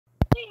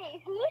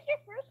Wait, who was your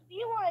first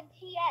viewer on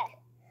TS?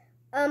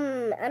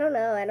 I don't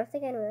know. I don't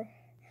think I know.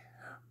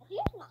 I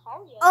think it's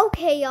Natalia.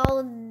 Okay,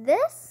 y'all.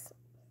 This,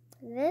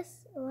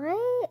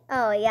 what?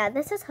 Oh yeah,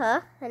 this is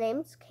her. Her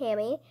name's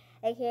Cammy,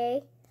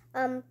 aka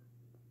dot.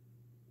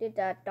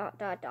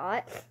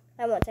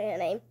 I won't say her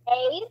name,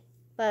 Hey.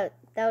 but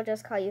they'll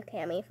just call you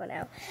Cammy for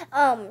now.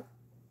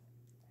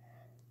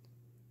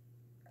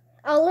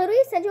 I'll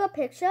literally send you a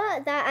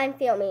picture that I'm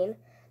filming.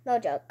 No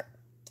joke.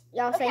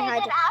 Y'all say hi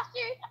then to. after,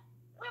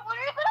 wait, when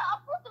are you gonna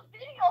upload the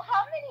video?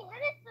 How many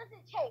minutes does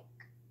it take?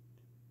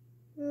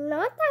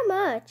 Not that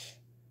much.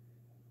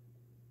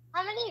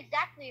 How many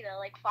exactly though?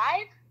 Like 5?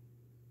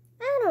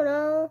 I don't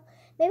know.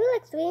 Maybe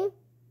like 3.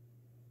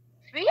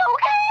 3? Okay.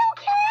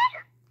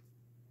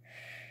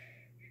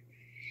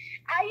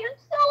 I am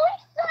so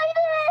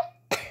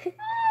excited.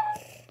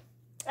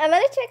 I'm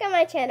gonna check out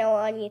my channel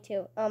on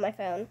YouTube on my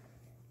phone.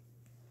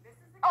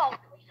 Oh,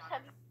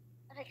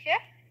 a picture?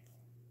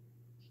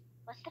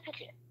 What's the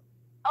picture?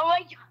 Oh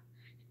my god.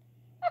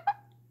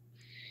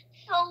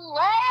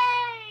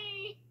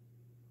 Slay!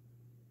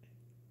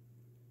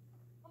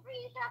 Remember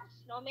you used to have a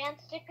snowman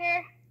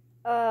sticker?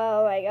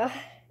 Oh my god.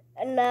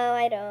 No,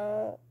 I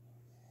don't.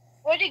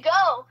 Where'd it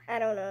go? I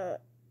don't know.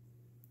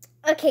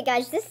 Okay,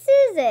 guys, this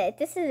is it.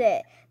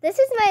 This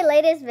is my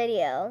latest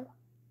video.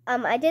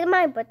 I did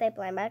my birthday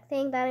blind bag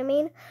thing. That I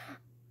mean,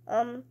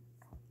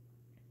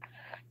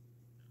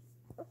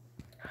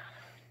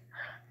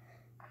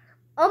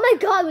 Oh my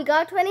god, we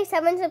got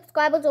 27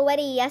 subscribers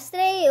already.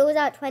 Yesterday, it was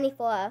at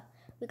 24.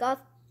 We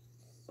got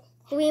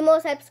 3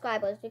 more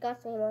subscribers.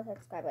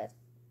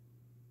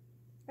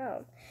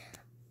 Oh.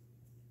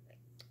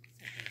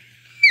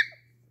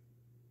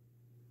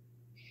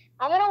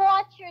 I'm gonna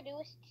watch your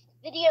newest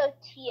video,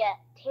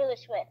 Taylor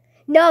Swift.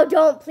 No,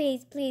 don't.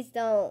 Please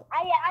don't.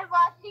 I'm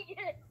watching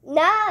it.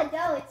 No,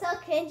 don't. It's so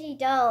cringy.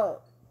 Don't.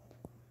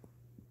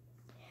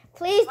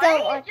 Please Why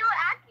don't. are you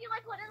acting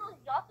like one of those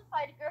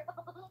Yossified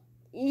girls?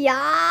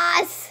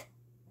 Yes.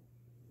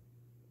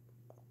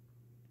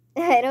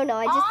 I don't know.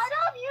 All of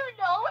you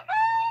know her?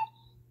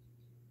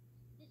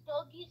 This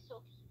doggy is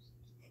so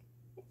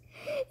cute.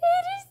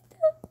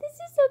 This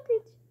is so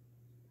cringy.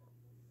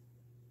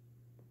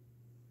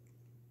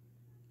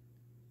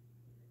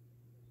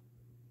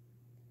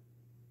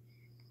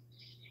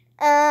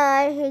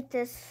 I hate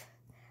this.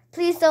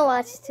 Please don't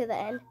watch it to the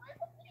end.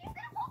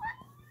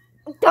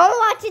 Don't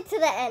watch it to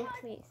the end,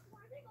 please.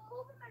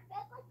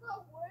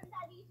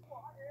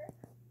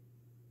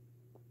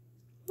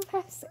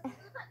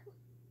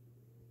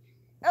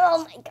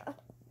 Oh my god.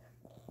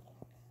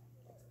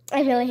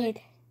 I really hate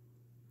it.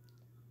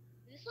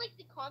 Is this like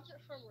the concert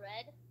from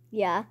Red?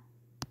 Yeah.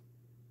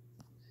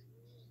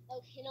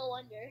 Okay, no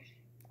wonder.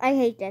 I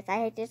hate this.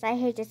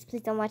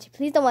 Please don't watch it.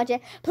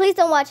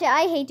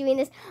 I hate doing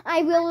this.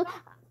 I will. I'm not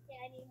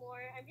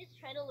anymore. I'm just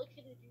trying to look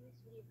for the news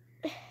video.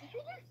 You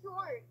should do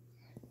shorts.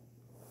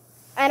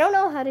 I don't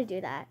know how to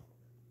do that.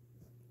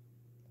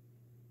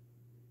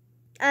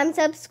 I'm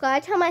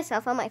subscribed to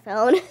myself on my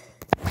phone.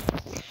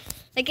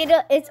 Like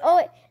it's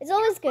always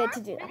good to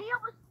do that. Your video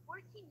was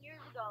 14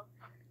 years ago,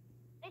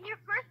 and your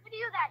first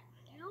video that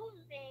you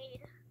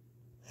made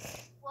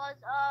was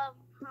how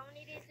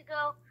many days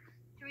ago?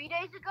 3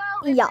 days ago.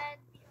 And Yeah. then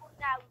before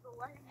that was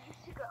 11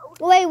 years ago.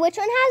 Wait, which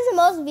one has the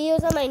most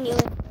views on my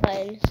newest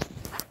one?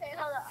 Okay,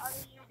 no, the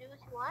other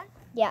newest one.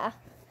 Yeah.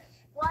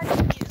 What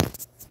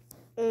views?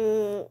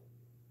 And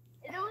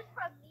it was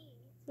from me.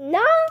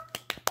 No.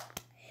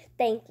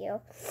 Thank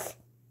you.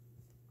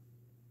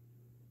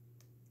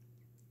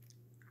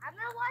 I'm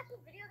gonna watch a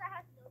video that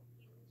has no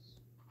views.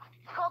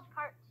 It's called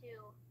Part 2.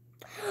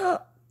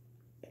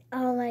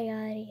 Oh my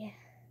god, yeah.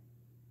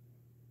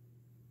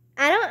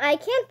 I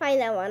can't find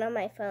that one on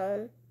my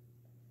phone.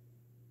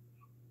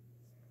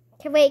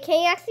 Can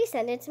you actually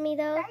send it to me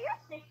though? Is that your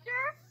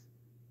sister?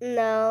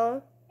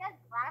 No. She has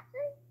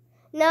glasses?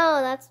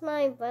 No, that's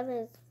my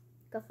brother's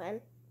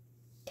girlfriend.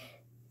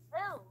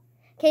 Ooh.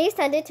 Can you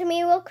send it to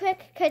me real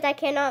quick? Because I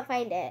cannot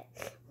find it.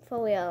 For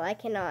real, I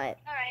cannot.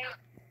 Alright.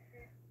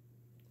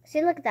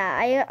 See, look at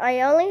that.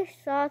 I only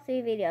saw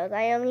 3 videos.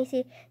 I only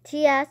see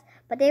TS,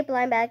 Birthday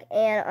Blind Bag,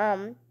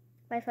 and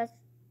my first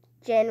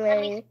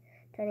January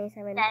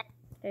 27,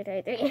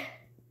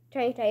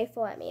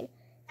 2024, I mean.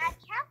 That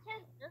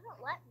caption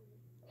doesn't let me.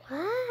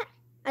 What?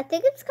 I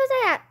think it's because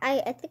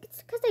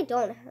I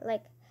don't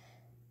like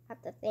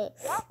have the thing.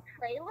 You have a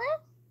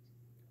playlist?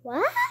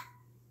 What?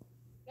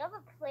 You have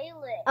a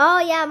playlist. Oh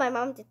yeah, my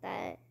mom did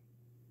that.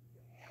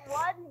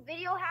 One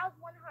video has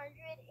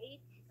 418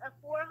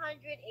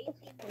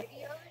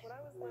 videos.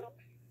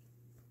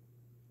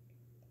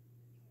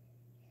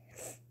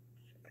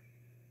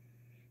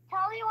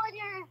 Tell me when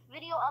your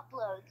video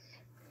uploads.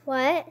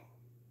 What?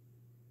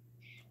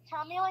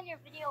 Tell me when your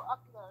video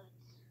uploads.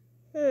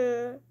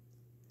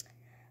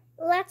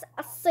 Let's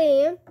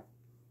see.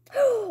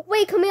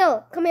 Wait,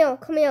 Camille.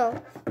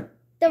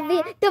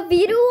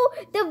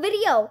 The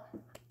video.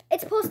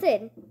 It's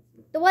posted.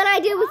 The one I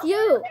did with you.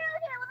 Okay,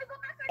 let me go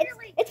back on your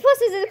link. It's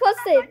posted. Go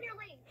back on your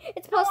link.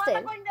 It's posted. No,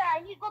 I'm not going there. I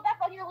need to go back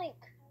on your link.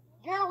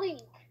 Your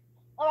link.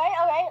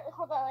 Alright.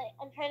 Hold on.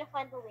 I'm trying to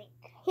find the link.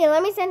 Here,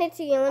 let me send it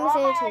to you.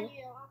 Okay,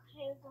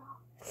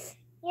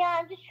 yeah,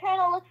 I'm just trying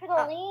to look for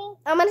the link.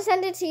 I'm gonna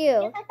send it to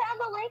you. Yes, I found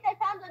the link.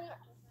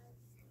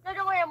 No,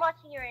 don't worry. I'm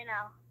watching it right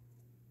now.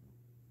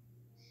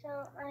 So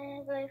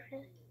I'm going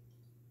for.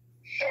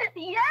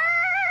 Yeah.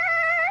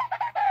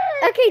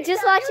 Okay,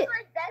 just watch it.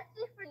 Like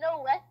Bestie for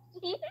no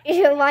Westie.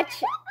 You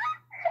watch. This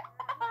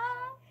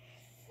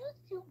was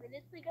 2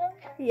 minutes ago.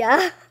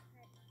 Yeah.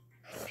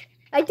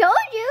 I told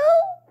you.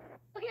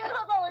 Okay,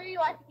 hold on. Let me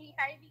watch it. Can you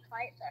kind of be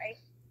quiet? Sorry.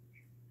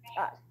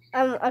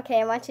 Okay,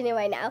 I'm watching it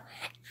right now.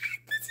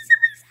 This is so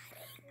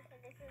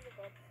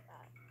exciting.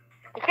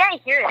 I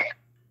can't hear it.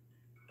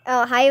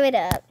 Oh, higher it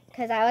up,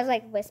 because I was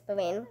like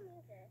whispering.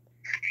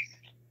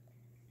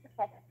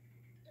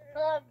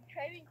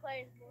 Try being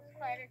quiet. Most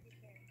quieter as you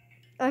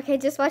can. Okay,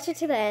 just watch it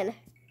to the end.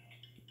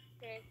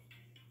 Okay.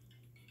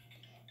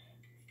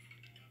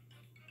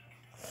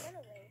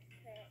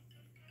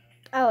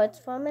 Oh, it's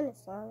 4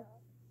 minutes long.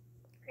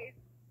 Okay.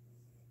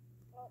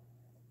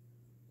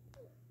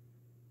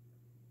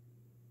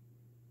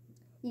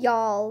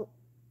 Y'all,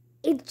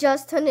 it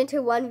just turned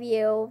into 1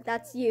 view.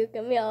 That's you,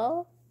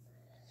 Camille.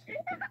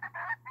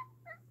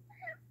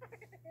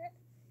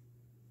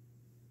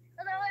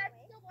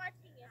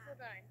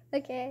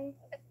 Okay.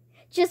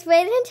 Just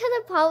wait until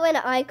the part when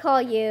I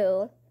call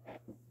you.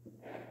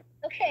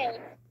 Okay.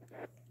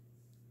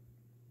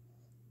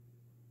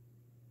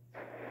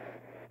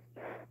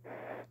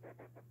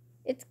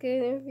 It's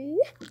gonna be.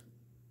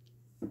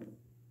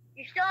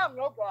 You're still on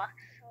Roblox.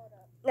 Hold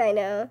up. I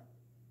know.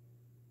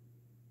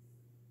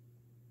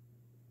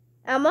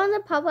 I'm on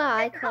the public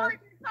icon.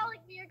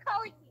 You're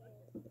calling me.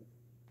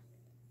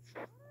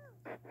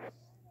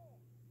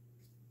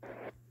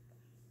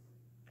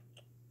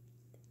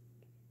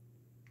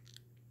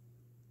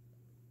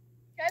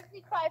 Try to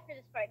be quiet for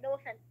this part. No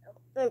offense,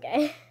 though.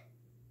 Okay.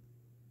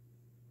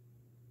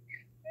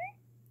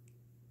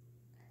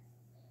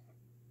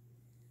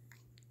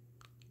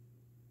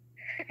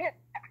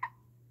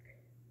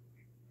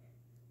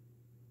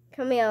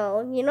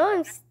 Camille, you know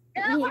I'm.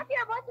 I'm watching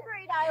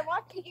right now. I'm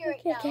watching you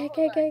right now. Okay.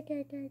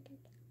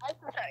 I'm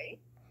so sorry.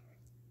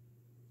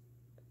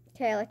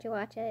 Okay, I'll let you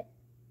watch it.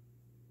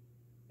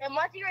 I'm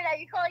watching right now.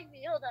 You're calling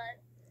me. Hold on.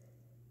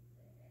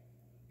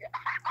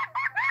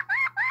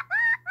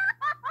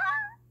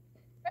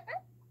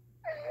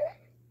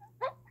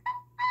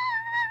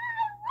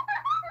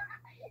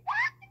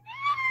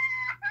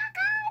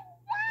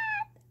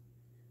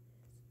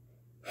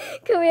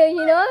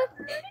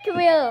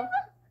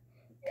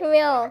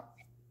 Camille.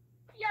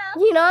 Yeah.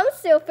 You know I'm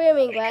still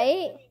filming,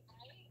 right? Wait,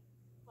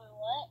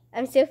 what?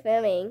 I'm still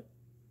filming.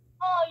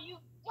 Oh, you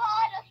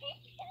gotta be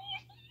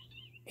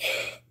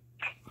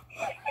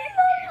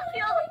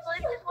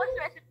just watch the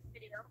rest of the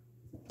video.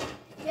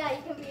 Yeah,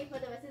 you can be for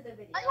the rest of the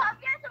video. Are you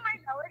happy as my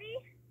melody?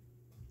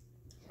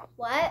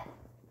 What?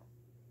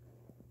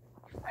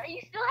 Are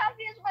you still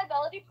happy as my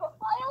melody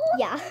profile?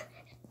 Yeah.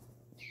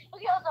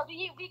 Okay, hold on.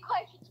 Be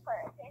quiet for this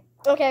part, okay?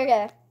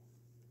 Okay.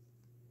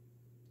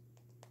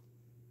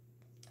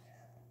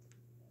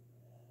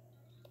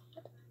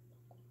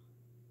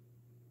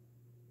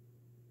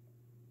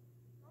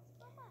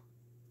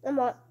 I'm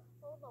on. I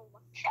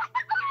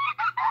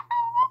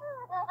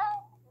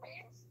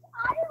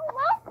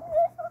love this.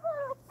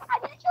 I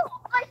need to show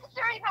my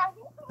sister right now.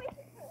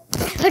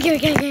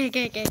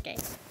 Okay.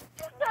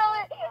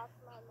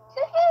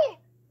 Sissy!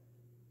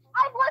 I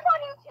have live on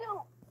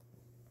YouTube!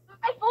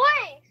 My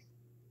voice!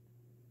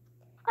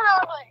 Hello,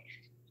 voice.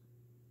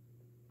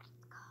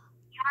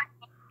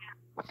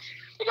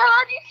 It's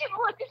on YouTube.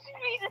 Look, this is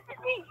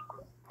me.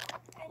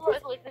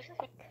 Look, this is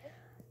me.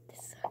 This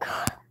is so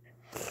cool.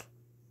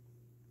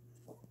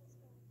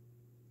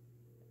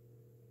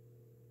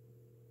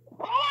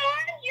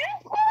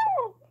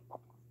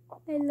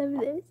 I love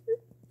this.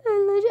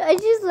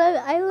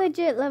 I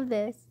legit love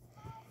this.